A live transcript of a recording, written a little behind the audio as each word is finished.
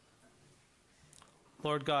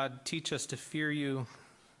Lord God, teach us to fear you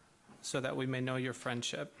so that we may know your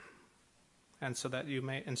friendship and so that you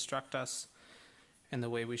may instruct us in the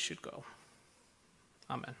way we should go.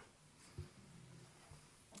 Amen.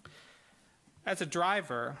 As a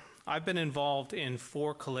driver, I've been involved in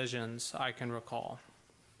 4 collisions I can recall.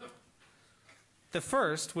 The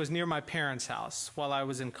first was near my parents' house while I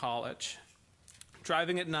was in college,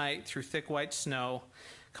 driving at night through thick white snow,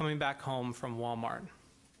 coming back home from Walmart.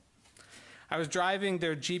 I was driving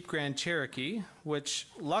their Jeep Grand Cherokee, which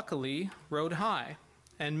luckily rode high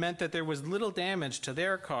and meant that there was little damage to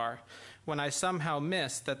their car when I somehow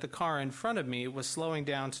missed that the car in front of me was slowing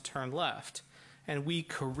down to turn left, and we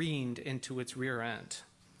careened into its rear end.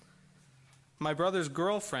 My brother's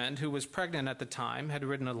girlfriend, who was pregnant at the time, had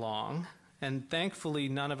ridden along, and thankfully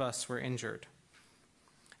none of us were injured.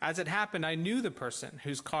 As it happened, I knew the person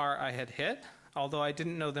whose car I had hit, although I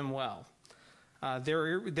didn't know them well.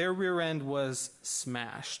 Their rear end was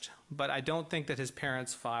smashed, but I don't think that his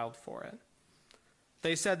parents filed for it.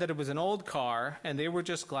 They said that it was an old car, and they were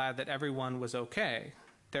just glad that everyone was okay,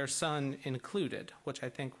 their son included, which I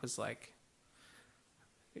think was like,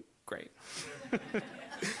 great.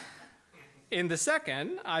 In the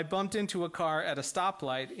second, I bumped into a car at a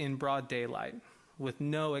stoplight in broad daylight with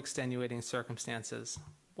no extenuating circumstances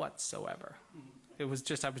whatsoever. I was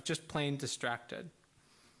just plain distracted.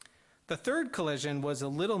 The third collision was a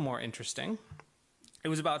little more interesting. It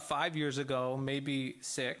was about 5 years ago, maybe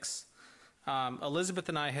 6. Elizabeth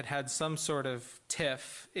and I had had some sort of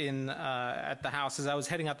tiff at the house as I was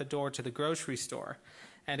heading out the door to the grocery store.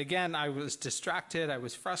 And again, I was distracted, I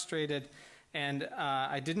was frustrated, and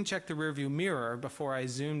I didn't check the rearview mirror before I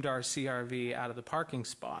zoomed our CRV out of the parking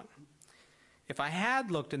spot. If I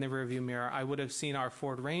had looked in the rearview mirror, I would have seen our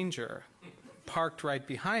Ford Ranger parked right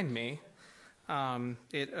behind me.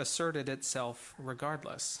 It asserted itself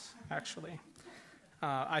regardless, actually.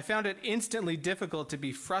 I found it instantly difficult to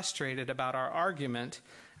be frustrated about our argument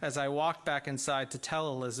as I walked back inside to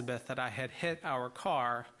tell Elizabeth that I had hit our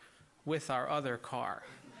car with our other car.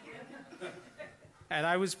 And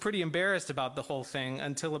I was pretty embarrassed about the whole thing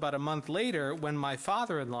until about a month later when my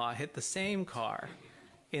father-in-law hit the same car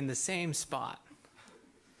in the same spot.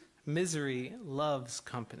 Misery loves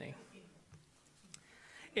company.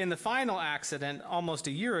 In the final accident, almost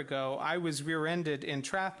a year ago, I was rear-ended in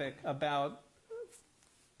traffic about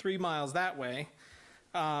 3 miles that way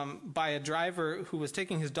by a driver who was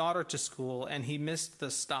taking his daughter to school, and he missed the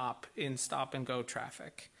stop in stop-and-go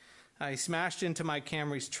traffic. He smashed into my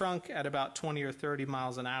Camry's trunk at about 20 or 30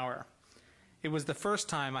 miles an hour. It was the first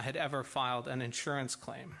time I had ever filed an insurance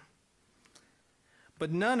claim.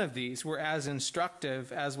 But none of these were as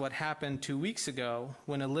instructive as what happened 2 weeks ago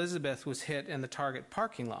when Elizabeth was hit in the Target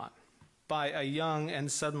parking lot by a young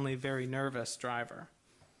and suddenly very nervous driver.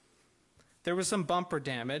 There was some bumper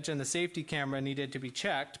damage and the safety camera needed to be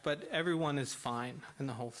checked, but everyone is fine in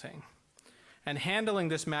the whole thing. And handling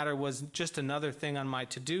this matter was just another thing on my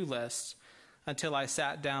to-do list until I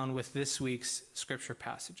sat down with this week's scripture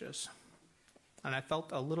passages. And I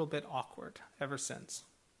felt a little bit awkward ever since.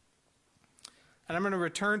 And I'm going to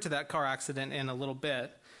return to that car accident in a little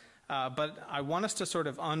bit, but I want us to sort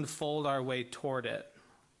of unfold our way toward it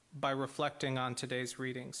by reflecting on today's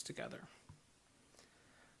readings together.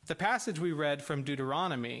 The passage we read from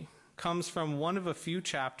Deuteronomy comes from one of a few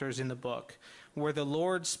chapters in the book where the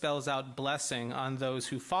Lord spells out blessing on those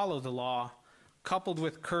who follow the law, coupled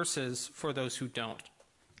with curses for those who don't.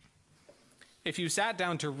 If you sat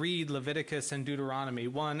down to read Leviticus and Deuteronomy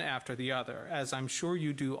one after the other, as I'm sure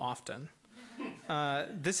you do often,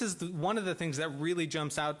 this is one of the things that really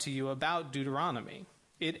jumps out to you about Deuteronomy.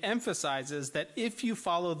 It emphasizes that if you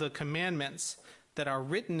follow the commandments that are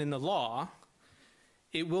written in the law,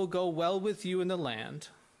 it will go well with you in the land,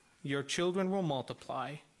 your children will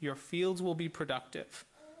multiply, your fields will be productive,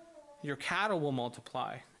 your cattle will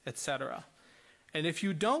multiply, etc. And if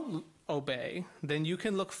you don't obey, then you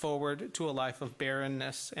can look forward to a life of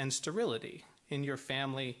barrenness and sterility in your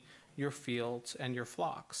family, your fields, and your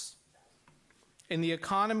flocks. In the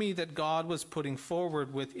economy that God was putting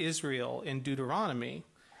forward with Israel in Deuteronomy,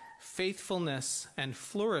 faithfulness and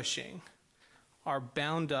flourishing are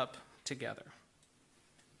bound up together.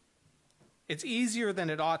 It's easier than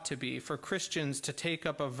it ought to be for Christians to take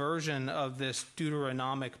up a version of this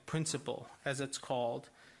Deuteronomic principle, as it's called,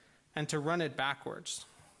 and to run it backwards,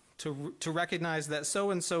 to recognize that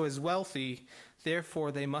so-and-so is wealthy,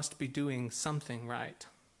 therefore they must be doing something right.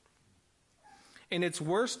 In its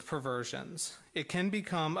worst perversions, it can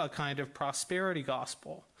become a kind of prosperity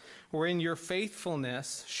gospel, wherein your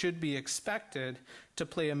faithfulness should be expected to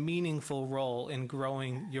play a meaningful role in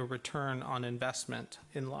growing your return on investment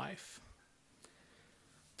in life.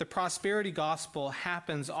 The prosperity gospel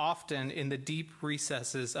happens often in the deep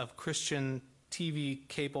recesses of Christian TV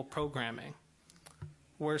cable programming,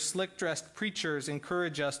 where slick-dressed preachers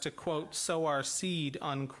encourage us to, quote, sow our seed,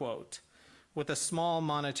 unquote, with a small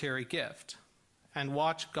monetary gift, and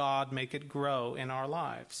watch God make it grow in our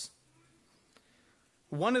lives.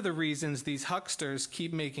 One of the reasons these hucksters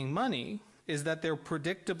keep making money is that their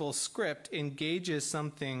predictable script engages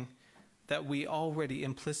something that we already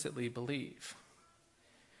implicitly believe.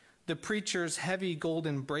 The preacher's heavy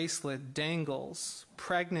golden bracelet dangles,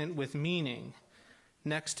 pregnant with meaning,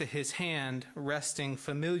 next to his hand resting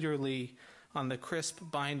familiarly on the crisp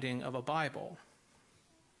binding of a Bible.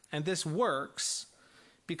 And this works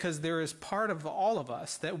because there is part of all of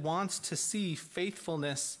us that wants to see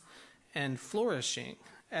faithfulness and flourishing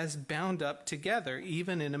as bound up together,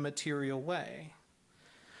 even in a material way.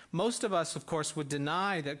 Most of us, of course, would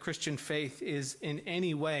deny that Christian faith is in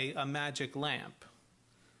any way a magic lamp.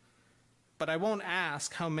 But I won't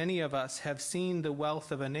ask how many of us have seen the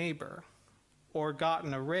wealth of a neighbor or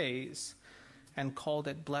gotten a raise and called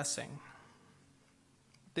it blessing.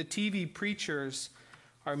 The TV preachers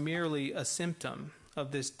are merely a symptom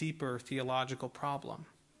of this deeper theological problem.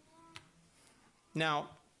 Now,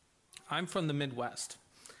 I'm from the Midwest,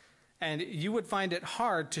 and you would find it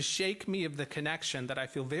hard to shake me of the connection that I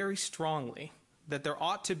feel very strongly that there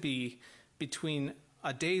ought to be between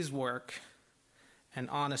a day's work and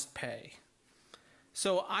honest pay.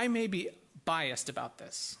 So I may be biased about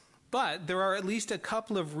this, but there are at least a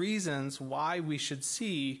couple of reasons why we should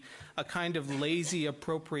see a kind of lazy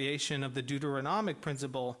appropriation of the Deuteronomic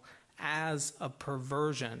principle as a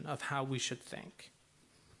perversion of how we should think.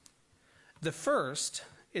 The first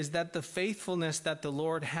is that the faithfulness that the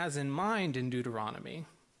Lord has in mind in Deuteronomy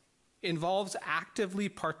involves actively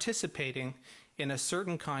participating in a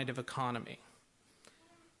certain kind of economy.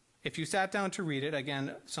 If you sat down to read it,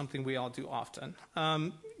 again, something we all do often,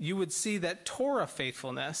 you would see that Torah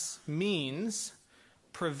faithfulness means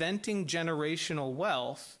preventing generational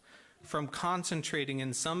wealth from concentrating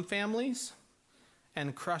in some families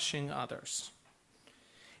and crushing others.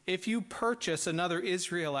 If you purchase another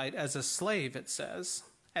Israelite as a slave, it says,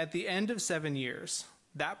 at the end of 7 years,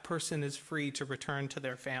 that person is free to return to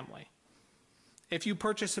their family. If you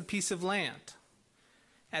purchase a piece of land,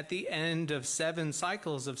 at the end of 7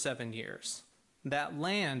 cycles of 7 years, that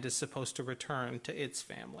land is supposed to return to its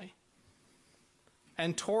family.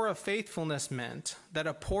 And Torah faithfulness meant that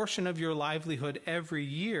a portion of your livelihood every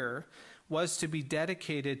year was to be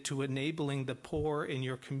dedicated to enabling the poor in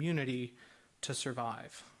your community to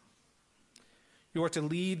survive. You are to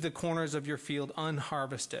leave the corners of your field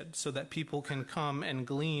unharvested so that people can come and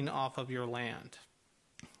glean off of your land.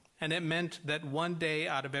 And it meant that one day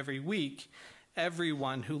out of every week,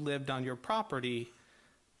 everyone who lived on your property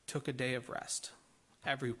took a day of rest.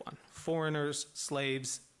 Everyone. Foreigners,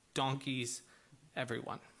 slaves, donkeys,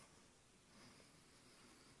 everyone.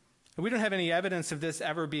 We don't have any evidence of this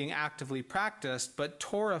ever being actively practiced, but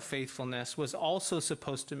Torah faithfulness was also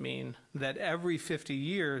supposed to mean that every 50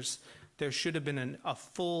 years there should have been a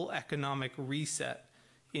full economic reset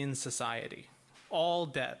in society. All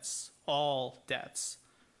debts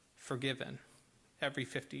forgiven every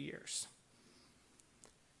 50 years.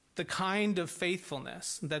 The kind of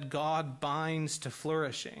faithfulness that God binds to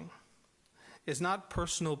flourishing is not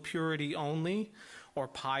personal purity only, or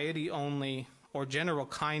piety only, or general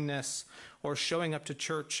kindness, or showing up to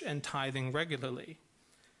church and tithing regularly.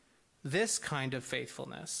 This kind of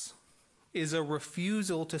faithfulness is a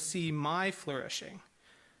refusal to see my flourishing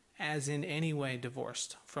as in any way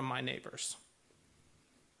divorced from my neighbor's.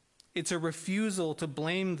 It's a refusal to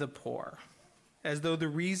blame the poor as though the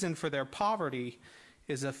reason for their poverty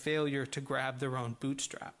is a failure to grab their own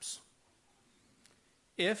bootstraps.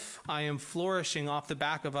 If I am flourishing off the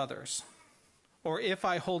back of others, or if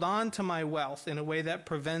I hold on to my wealth in a way that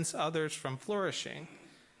prevents others from flourishing,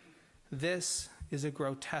 this is a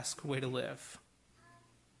grotesque way to live.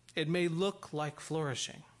 It may look like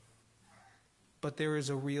flourishing, but there is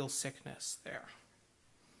a real sickness there.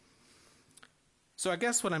 So I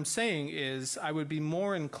guess what I'm saying is I would be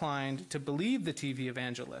more inclined to believe the TV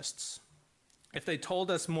evangelists if they told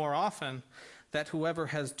us more often that whoever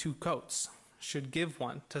has 2 coats should give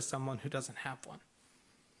one to someone who doesn't have one.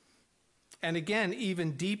 And again,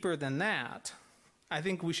 even deeper than that, I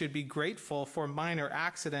think we should be grateful for minor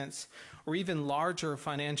accidents or even larger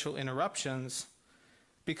financial interruptions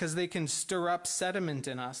because they can stir up sediment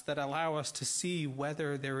in us that allow us to see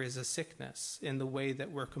whether there is a sickness in the way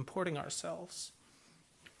that we're comporting ourselves.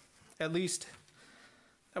 At least,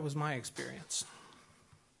 that was my experience.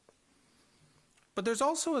 But there's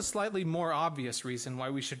also a slightly more obvious reason why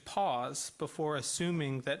we should pause before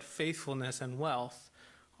assuming that faithfulness and wealth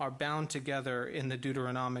are bound together in the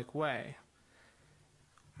Deuteronomic way.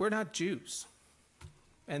 We're not Jews,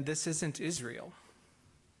 and this isn't Israel.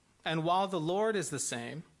 And while the Lord is the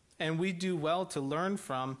same, and we do well to learn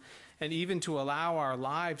from and even to allow our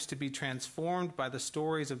lives to be transformed by the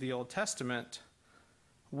stories of the Old Testament,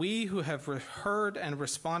 we who have heard and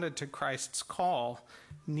responded to Christ's call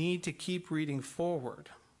need to keep reading forward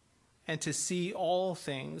and to see all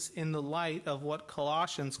things in the light of what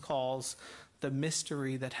Colossians calls the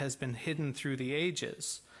mystery that has been hidden through the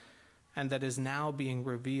ages and that is now being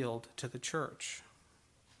revealed to the church.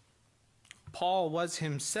 Paul was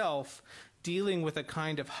himself dealing with a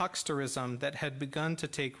kind of hucksterism that had begun to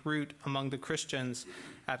take root among the Christians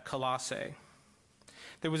at Colossae.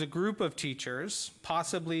 There was a group of teachers,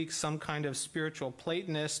 possibly some kind of spiritual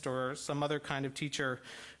Platonist or some other kind of teacher,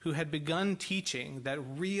 who had begun teaching that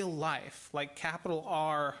real life, like capital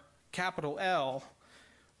R, capital L,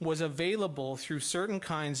 was available through certain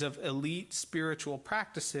kinds of elite spiritual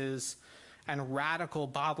practices and radical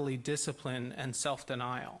bodily discipline and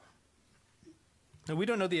self-denial. Now, we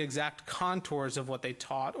don't know the exact contours of what they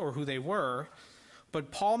taught or who they were,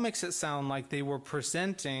 but Paul makes it sound like they were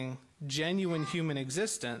presenting genuine human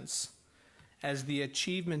existence as the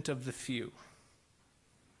achievement of the few,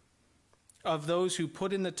 of those who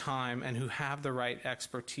put in the time and who have the right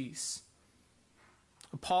expertise.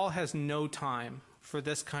 Paul has no time for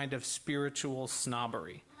this kind of spiritual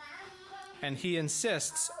snobbery, and he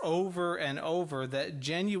insists over and over that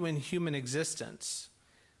genuine human existence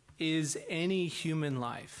is any human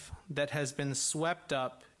life that has been swept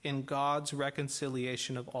up in God's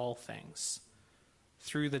reconciliation of all things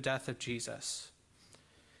through the death of Jesus.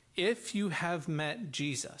 If you have met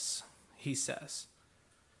Jesus, he says,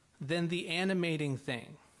 then the animating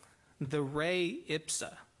thing, the re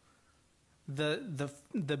ipsa,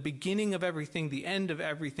 the beginning of everything, the end of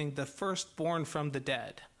everything, the firstborn from the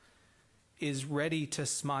dead, is ready to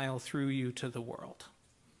smile through you to the world.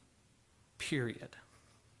 Period.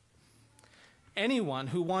 Anyone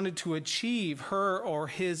who wanted to achieve her or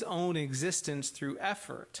his own existence through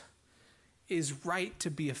effort is right to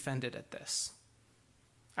be offended at this.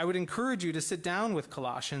 I would encourage you to sit down with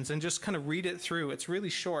Colossians and just kind of read it through. It's really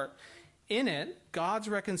short. In it, God's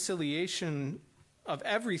reconciliation of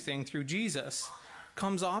everything through Jesus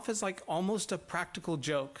comes off as like almost a practical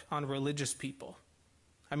joke on religious people.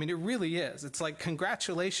 I mean, it really is. It's like,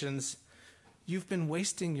 congratulations, you've been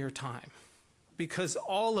wasting your time because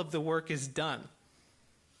all of the work is done.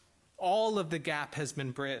 All of the gap has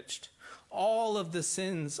been bridged. All of the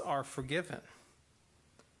sins are forgiven.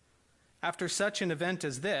 After such an event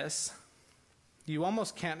as this, you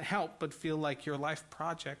almost can't help but feel like your life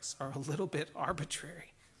projects are a little bit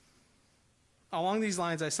arbitrary. Along these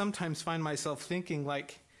lines, I sometimes find myself thinking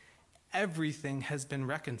like everything has been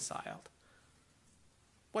reconciled.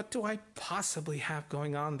 What do I possibly have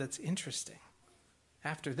going on that's interesting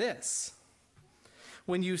after this?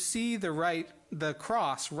 When you see the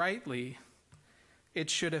cross rightly, it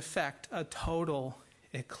should affect a total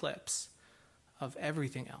eclipse of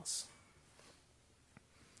everything else.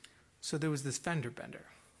 So there was this fender bender,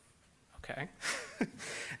 okay?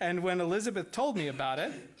 And when Elizabeth told me about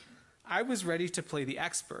it, I was ready to play the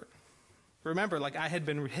expert. Remember, like I had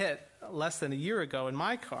been hit less than a year ago in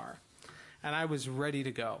my car, and I was ready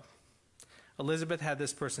to go. Elizabeth had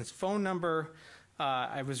this person's phone number.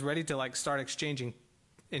 I was ready to like start exchanging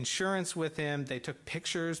insurance with him. They took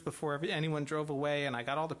pictures before anyone drove away, and I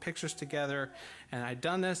got all the pictures together, and I'd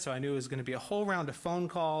done this, so I knew it was going to be a whole round of phone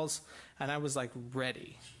calls, and I was like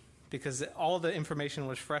ready because all the information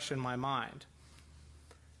was fresh in my mind.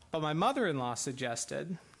 But my mother-in-law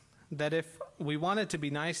suggested that if we wanted to be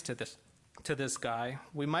nice to this guy,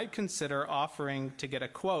 we might consider offering to get a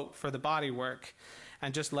quote for the body work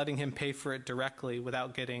and just letting him pay for it directly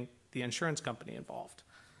without getting the insurance company involved.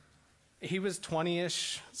 He was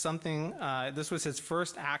 20-ish, something. This was his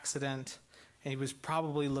first accident, and he was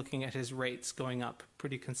probably looking at his rates going up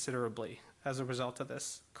pretty considerably as a result of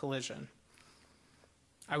this collision.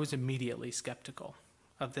 I was immediately skeptical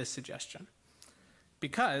of this suggestion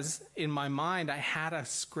because in my mind I had a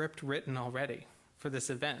script written already for this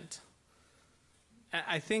event.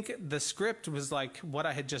 I think the script was like what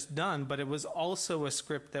I had just done, but it was also a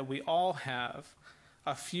script that we all have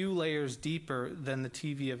a few layers deeper than the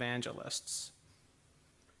TV evangelists.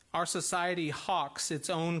 Our society hawks its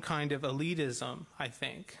own kind of elitism, I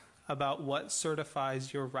think, about what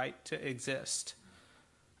certifies your right to exist.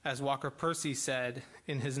 As Walker Percy said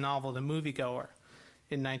in his novel The Moviegoer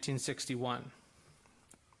in 1961.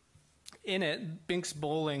 In it, Binks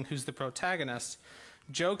Bowling, who's the protagonist,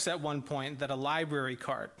 jokes at one point that a library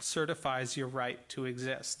card certifies your right to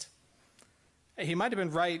exist. He might have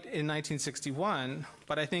been right in 1961,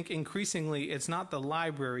 but I think increasingly it's not the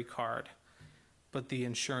library card, but the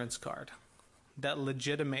insurance card that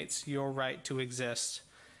legitimates your right to exist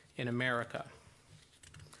in America.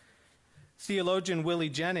 Theologian Willie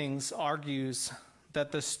Jennings argues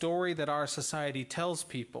that the story that our society tells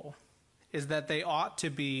people is that they ought to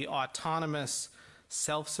be autonomous,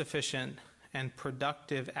 self-sufficient, and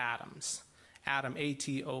productive atoms,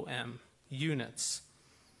 A-T-O-M, units,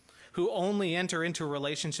 who only enter into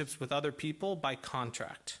relationships with other people by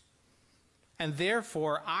contract. And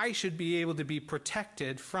therefore, I should be able to be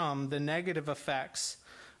protected from the negative effects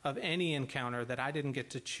of any encounter that I didn't get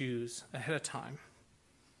to choose ahead of time.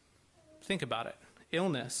 Think about it.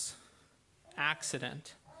 Illness,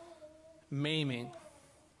 accident, maiming,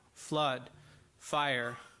 flood,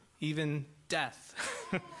 fire, even death.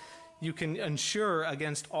 You can insure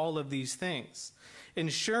against all of these things.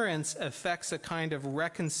 Insurance affects a kind of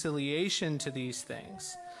reconciliation to these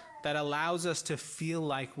things that allows us to feel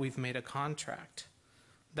like we've made a contract,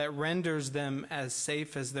 that renders them as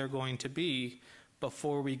safe as they're going to be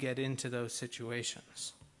before we get into those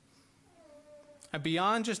situations. And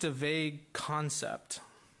beyond just a vague concept,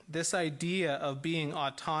 this idea of being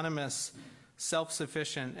autonomous,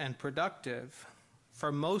 self-sufficient, and productive,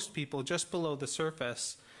 for most people just below the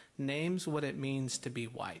surface, names what it means to be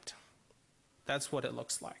white. That's what it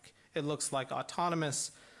looks like. It looks like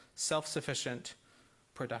autonomous, self-sufficient,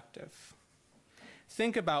 productive.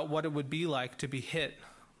 Think about what it would be like to be hit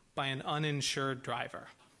by an uninsured driver.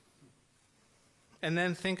 And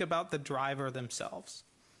then think about the driver themselves.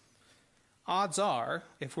 Odds are,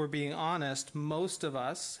 if we're being honest, most of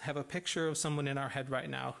us have a picture of someone in our head right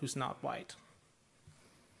now who's not white.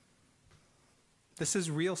 This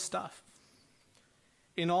is real stuff.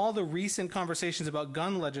 In all the recent conversations about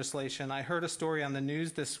gun legislation, I heard a story on the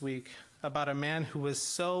news this week about a man who was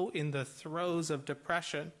so in the throes of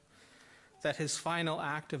depression that his final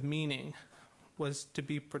act of meaning was to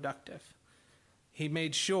be productive. He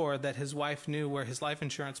made sure that his wife knew where his life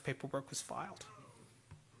insurance paperwork was filed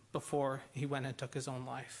before he went and took his own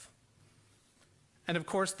life. And of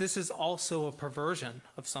course, this is also a perversion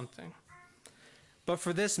of something. But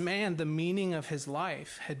for this man, the meaning of his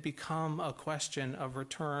life had become a question of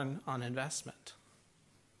return on investment.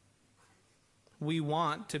 We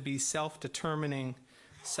want to be self-determining,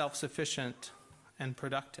 self-sufficient, and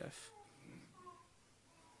productive.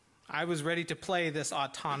 I was ready to play this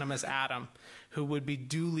autonomous atom who would be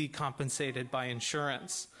duly compensated by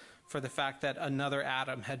insurance for the fact that another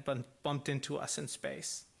atom had bumped into us in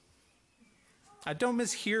space. Don't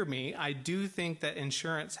mishear me. I do think that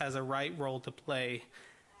insurance has a right role to play,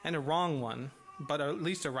 and a wrong one, but at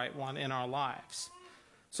least a right one in our lives.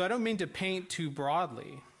 So I don't mean to paint too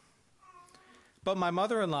broadly, but my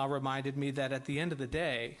mother-in-law reminded me that at the end of the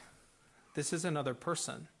day, this is another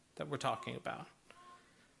person that we're talking about.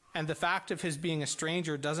 And the fact of his being a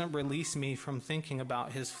stranger doesn't release me from thinking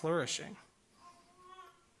about his flourishing.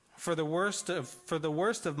 For the worst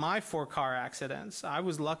of my 4 car accidents, I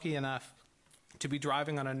was lucky enough to be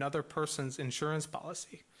driving on another person's insurance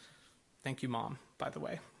policy. Thank you, Mom, by the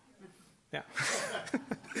way. Yeah.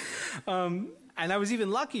 And I was even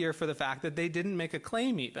luckier for the fact that they didn't make a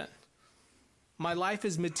claim even. My life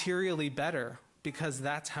is materially better because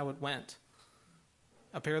that's how it went.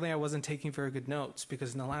 Apparently I wasn't taking very good notes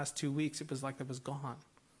because in the last 2 weeks it was like it was gone.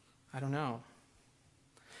 I don't know.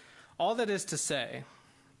 All that is to say,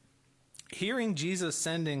 hearing Jesus'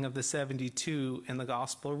 sending of the 72 in the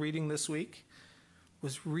gospel reading this week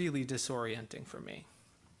was really disorienting for me.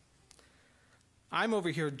 I'm over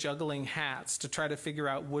here juggling hats to try to figure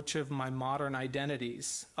out which of my modern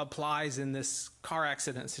identities applies in this car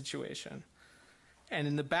accident situation. And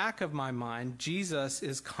in the back of my mind, Jesus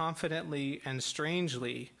is confidently and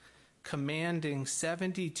strangely commanding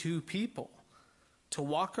 72 people to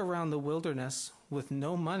walk around the wilderness with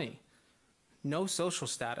no money, no social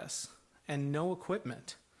status, and no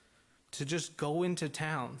equipment, to just go into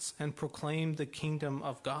towns and proclaim the kingdom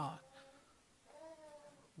of God.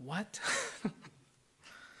 What?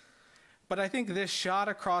 But I think this shot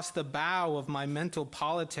across the bow of my mental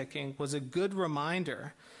politicking was a good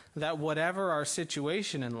reminder that whatever our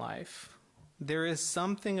situation in life, there is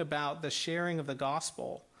something about the sharing of the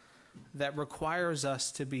gospel that requires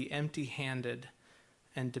us to be empty-handed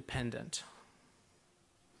and dependent.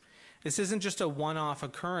 This isn't just a one-off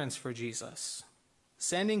occurrence for Jesus.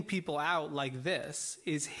 Sending people out like this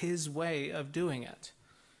is his way of doing it.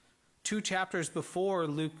 2 chapters before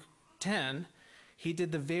Luke 10, he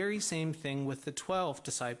did the very same thing with the 12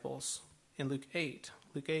 disciples in Luke 8,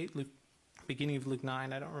 beginning of Luke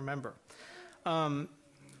 9, I don't remember.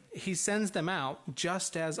 He sends them out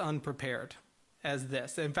just as unprepared as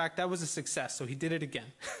this. In fact, that was a success, so he did it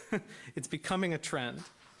again. It's becoming a trend.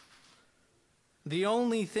 The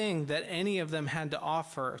only thing that any of them had to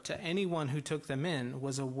offer to anyone who took them in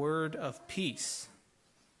was a word of peace.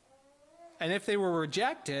 And if they were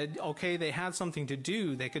rejected, okay, they had something to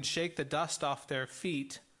do. They could shake the dust off their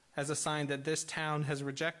feet as a sign that this town has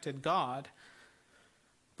rejected God.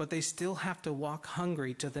 But they still have to walk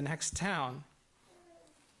hungry to the next town.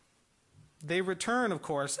 They return, of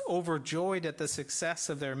course, overjoyed at the success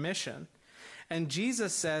of their mission. And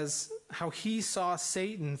Jesus says how he saw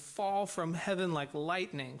Satan fall from heaven like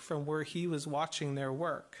lightning from where he was watching their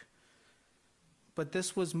work. But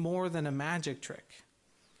this was more than a magic trick.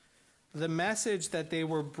 The message that they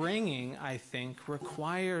were bringing, I think,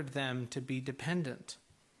 required them to be dependent.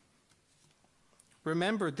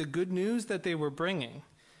 Remember, the good news that they were bringing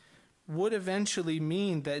would eventually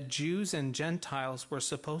mean that Jews and Gentiles were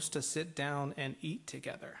supposed to sit down and eat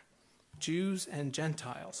together. Jews and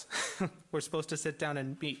Gentiles were supposed to sit down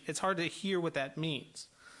and meet. It's hard to hear what that means.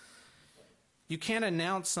 You can't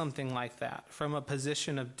announce something like that from a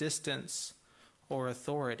position of distance or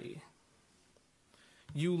authority.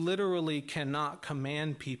 You literally cannot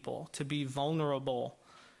command people to be vulnerable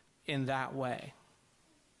in that way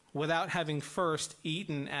without having first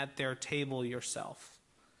eaten at their table yourself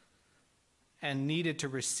and needed to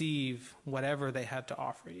receive whatever they had to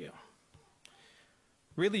offer you.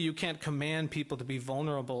 Really, you can't command people to be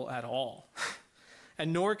vulnerable at all,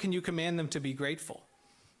 and nor can you command them to be grateful.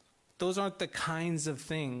 Those aren't the kinds of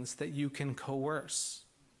things that you can coerce.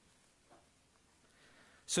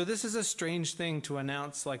 So this is a strange thing to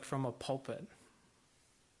announce, like from a pulpit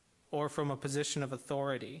or from a position of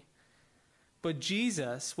authority. But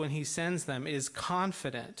Jesus, when he sends them, is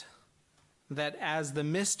confident that as the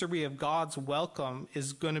mystery of God's welcome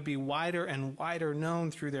is going to be wider and wider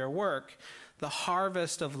known through their work, the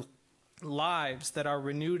harvest of lives that are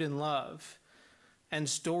renewed in love and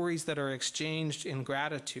stories that are exchanged in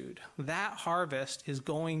gratitude, that harvest is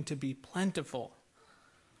going to be plentiful.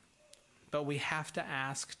 But we have to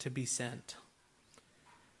ask to be sent.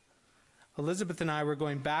 Elizabeth and I were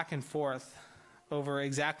going back and forth over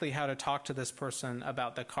exactly how to talk to this person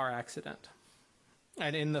about the car accident.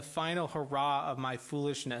 And in the final hurrah of my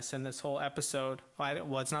foolishness in this whole episode,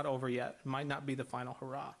 well, it's not over yet. It might not be the final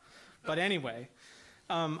hurrah. But anyway,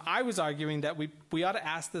 I was arguing that we ought to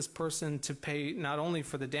ask this person to pay not only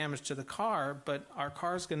for the damage to the car, but our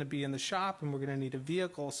car's going to be in the shop and we're going to need a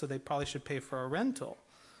vehicle, so they probably should pay for a rental.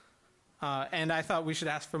 And I thought we should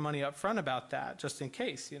ask for money up front about that, just in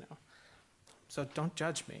case, you know. So don't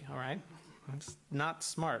judge me, all right? It's not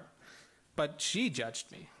smart. But she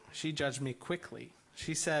judged me. She judged me quickly.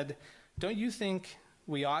 She said, "Don't you think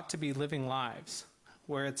we ought to be living lives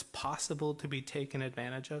where it's possible to be taken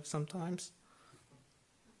advantage of sometimes?"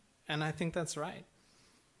 And I think that's right.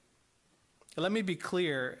 Let me be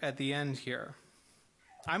clear at the end here.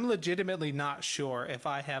 I'm legitimately not sure if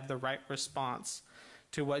I have the right response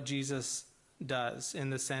to what Jesus does in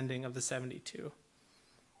the sending of the 72.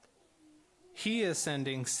 He is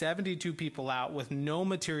sending 72 people out with no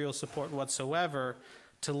material support whatsoever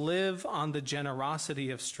to live on the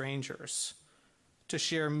generosity of strangers, to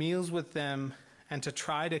share meals with them, and to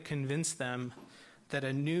try to convince them that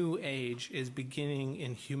a new age is beginning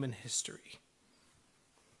in human history.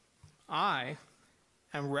 I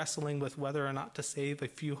am wrestling with whether or not to save a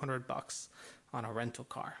few $100 on a rental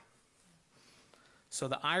car. So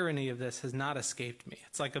the irony of this has not escaped me.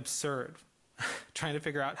 It's like absurd, trying to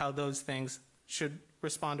figure out how those things should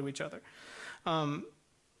respond to each other.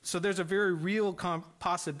 So there's a very real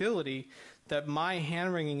possibility that my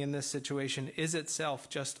hand-wringing in this situation is itself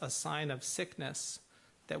just a sign of sickness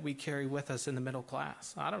that we carry with us in the middle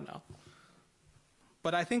class. I don't know.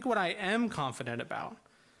 But I think what I am confident about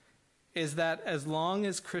is that as long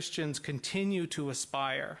as Christians continue to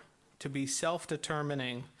aspire to be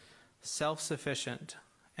self-determining, self-sufficient,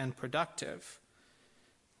 and productive,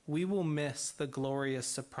 we will miss the glorious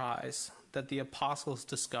surprise that the apostles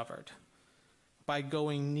discovered by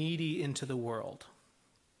going needy into the world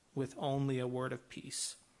with only a word of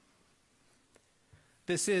peace.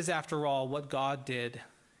 This is, after all, what God did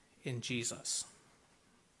in Jesus.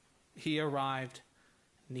 He arrived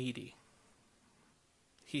needy.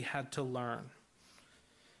 He had to learn.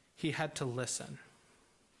 He had to listen.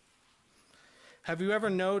 Have you ever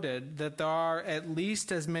noted that there are at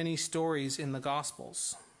least as many stories in the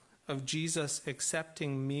Gospels of Jesus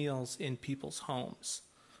accepting meals in people's homes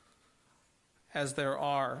as there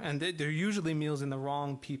are, and they're usually meals in the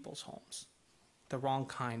wrong people's homes, the wrong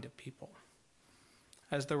kind of people?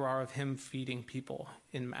 as there are of him feeding people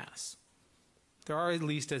in mass. There are at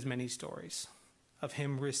least as many stories of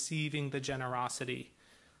him receiving the generosity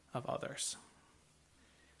of others.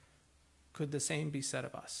 Could the same be said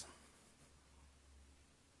of us?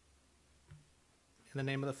 In the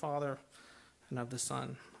name of the Father, and of the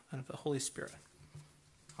Son, and of the Holy Spirit.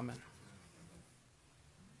 Amen.